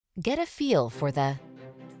Get a feel for the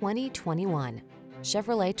 2021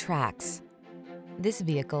 Chevrolet Trax. This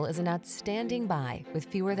vehicle is an outstanding buy with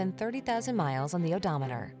fewer than 30,000 miles on the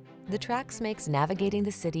odometer. The Trax makes navigating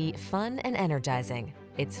the city fun and energizing.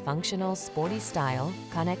 Its functional, sporty style,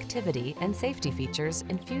 connectivity, and safety features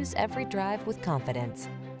infuse every drive with confidence.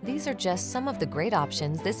 These are just some of the great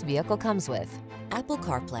options this vehicle comes with: Apple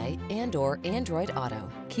CarPlay and/or Android Auto,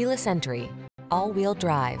 keyless entry, all-wheel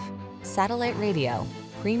drive, satellite radio,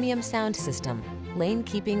 premium sound system, lane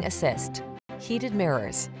keeping assist, heated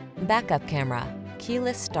mirrors, backup camera,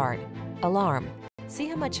 keyless start, alarm. See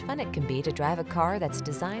how much fun it can be to drive a car that's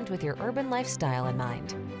designed with your urban lifestyle in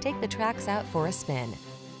mind. Take the Trax out for a spin